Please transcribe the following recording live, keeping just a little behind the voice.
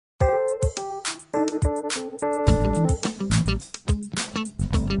I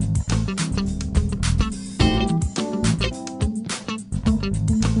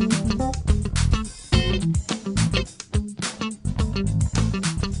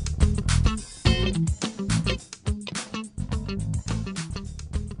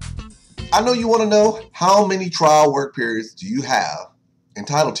know you want to know how many trial work periods do you have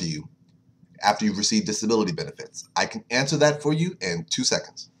entitled to you after you've received disability benefits. I can answer that for you in 2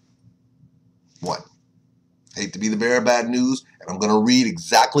 seconds. 1. Hate to be the bearer of bad news, and I'm going to read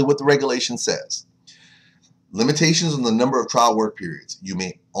exactly what the regulation says. Limitations on the number of trial work periods. You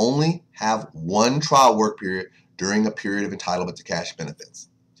may only have 1 trial work period during a period of entitlement to cash benefits.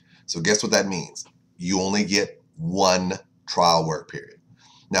 So guess what that means? You only get 1 trial work period.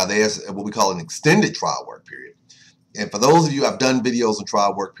 Now there's what we call an extended trial work period. And for those of you who have done videos on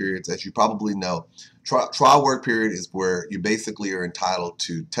trial work periods, as you probably know, trial work period is where you basically are entitled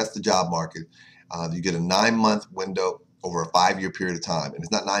to test the job market. You get a 9-month window over a 5-year period of time. And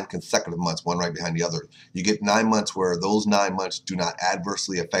it's not 9 consecutive months, one right behind the other. You get 9 months where those 9 months do not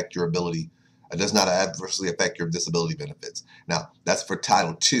adversely affect your ability. It does not adversely affect your disability benefits. Now, that's for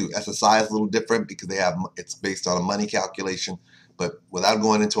Title II. SSI is a little different because it's based on a money calculation. But without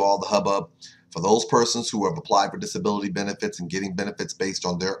going into all the hubbub, for those persons who have applied for disability benefits and getting benefits based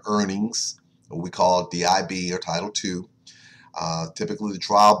on their earnings, what we call DIB or Title II, typically the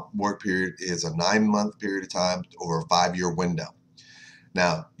trial work period is a 9-month period of time over a 5-year window.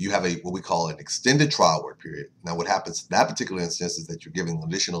 Now, you have what we call an extended trial work period. Now, what happens in that particular instance is that you're giving an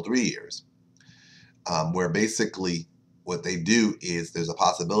additional 3 years, where basically what they do is there's a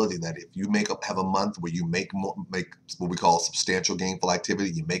possibility that if you have a month where you make what we call substantial gainful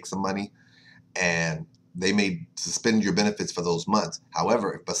activity, you make some money, and they may suspend your benefits for those months.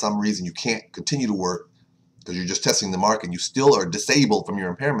 However, if for some reason you can't continue to work because you're just testing the market and you still are disabled from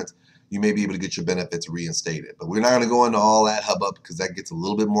your impairments, you may be able to get your benefits reinstated. But we're not going to go into all that hubbub because that gets a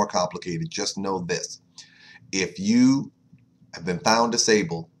little bit more complicated. Just know this. If you have been found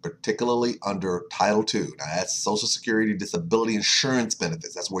disabled, particularly under Title II. Now that's Social Security Disability Insurance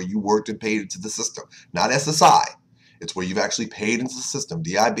Benefits. That's where you worked and paid into the system, not SSI. It's where you've actually paid into the system,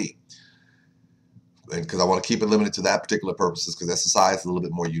 DIB. And because I want to keep it limited to that particular purposes, because SSI is a little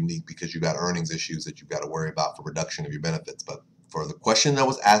bit more unique because you've got earnings issues that you've got to worry about for reduction of your benefits. But for the question that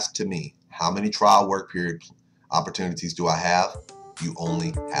was asked to me, how many trial work period opportunities do I have? You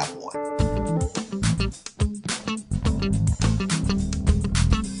only have 1.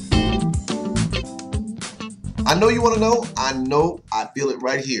 I know you want to know. I know I feel it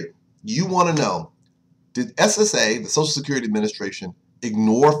right here. You want to know, did SSA, the Social Security Administration,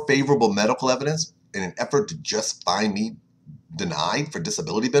 ignore favorable medical evidence in an effort to just find me denied for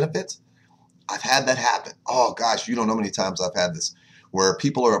disability benefits? I've had that happen. Oh gosh, you don't know how many times I've had this, where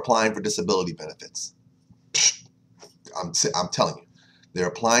people are applying for disability benefits. I'm telling you, they're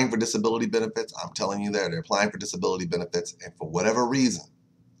applying for disability benefits. I'm telling you they're applying for disability benefits, and for whatever reason,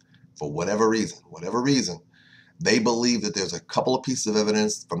 they believe that there's a couple of pieces of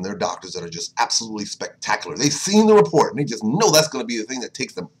evidence from their doctors that are just absolutely spectacular. They've seen the report and they just know that's going to be the thing that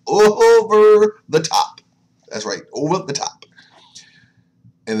takes them over the top. That's right, over the top.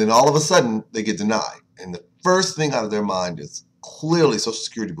 And then all of a sudden they get denied. And the first thing out of their mind is clearly Social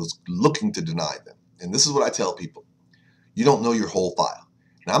Security was looking to deny them. And this is what I tell people. You don't know your whole file.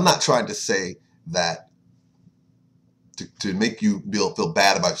 Now, I'm not trying to say that to make you feel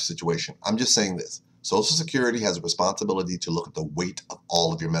bad about your situation. I'm just saying this. Social Security has a responsibility to look at the weight of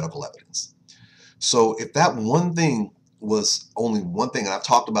all of your medical evidence. So if that one thing was only one thing, and I've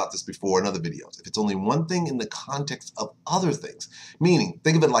talked about this before in other videos, if it's only one thing in the context of other things, meaning,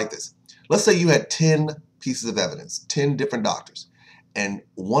 think of it like this. Let's say you had 10 pieces of evidence, 10 different doctors, and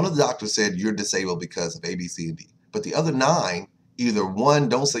one of the doctors said you're disabled because of A, B, C, and D. But the other 9, either one,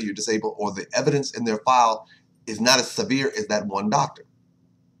 don't say you're disabled, or the evidence in their file is not as severe as that one doctor.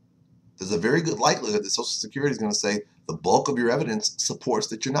 There's a very good likelihood that Social Security is going to say the bulk of your evidence supports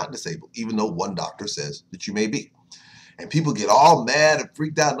that you're not disabled, even though one doctor says that you may be. And people get all mad and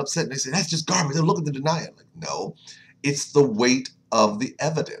freaked out and upset, and they say, that's just garbage. They're looking to deny it. Like, no, it's the weight of the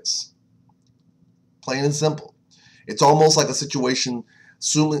evidence. Plain and simple. It's almost like a situation,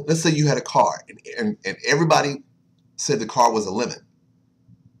 assuming, let's say you had a car, and everybody said the car was a lemon,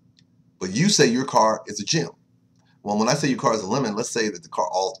 but you say your car is a gem. Well, when I say your car is a lemon, let's say that the car,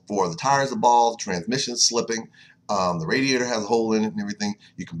 all 4 of the tires are bald, the transmission's slipping, the radiator has a hole in it and everything.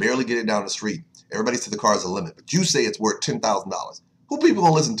 You can barely get it down the street. Everybody said the car is a lemon, but you say it's worth $10,000. Who people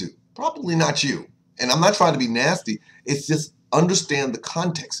gonna listen to? Probably not you. And I'm not trying to be nasty. It's just understand the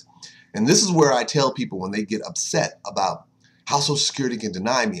context. And this is where I tell people when they get upset about how Social Security can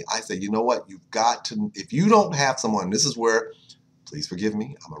deny me. I say, you know what? You've got to, if you don't have someone, this is where, please forgive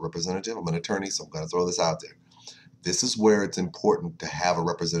me, I'm a representative, I'm an attorney, so I'm going to throw this out there. This is where it's important to have a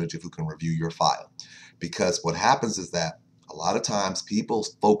representative who can review your file. Because what happens is that a lot of times people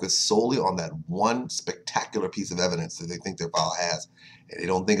focus solely on that one spectacular piece of evidence that they think their file has, and they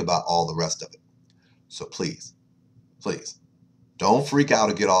don't think about all the rest of it. So please, please, don't freak out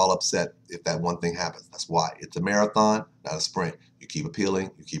or get all upset if that one thing happens. That's why. It's a marathon, not a sprint. You keep appealing,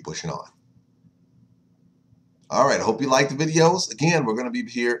 you keep pushing on. All right, I hope you liked the videos. Again, we're going to be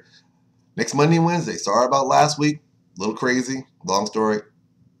here next Monday and Wednesday. Sorry about last week. A little crazy. Long story.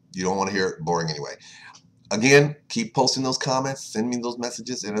 You don't want to hear it. Boring anyway. Again, keep posting those comments. Send me those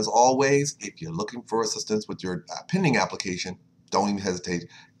messages. And as always, if you're looking for assistance with your pending application, don't even hesitate.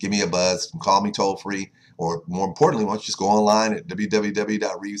 Give me a buzz. Call me toll free. Or more importantly, why don't you just go online at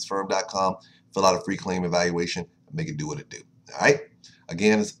www.reevesfirm.com, fill out a free claim evaluation, and make it do what it do. All right?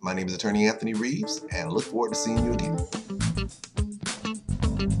 Again, my name is Attorney Anthony Reeves, and I look forward to seeing you again.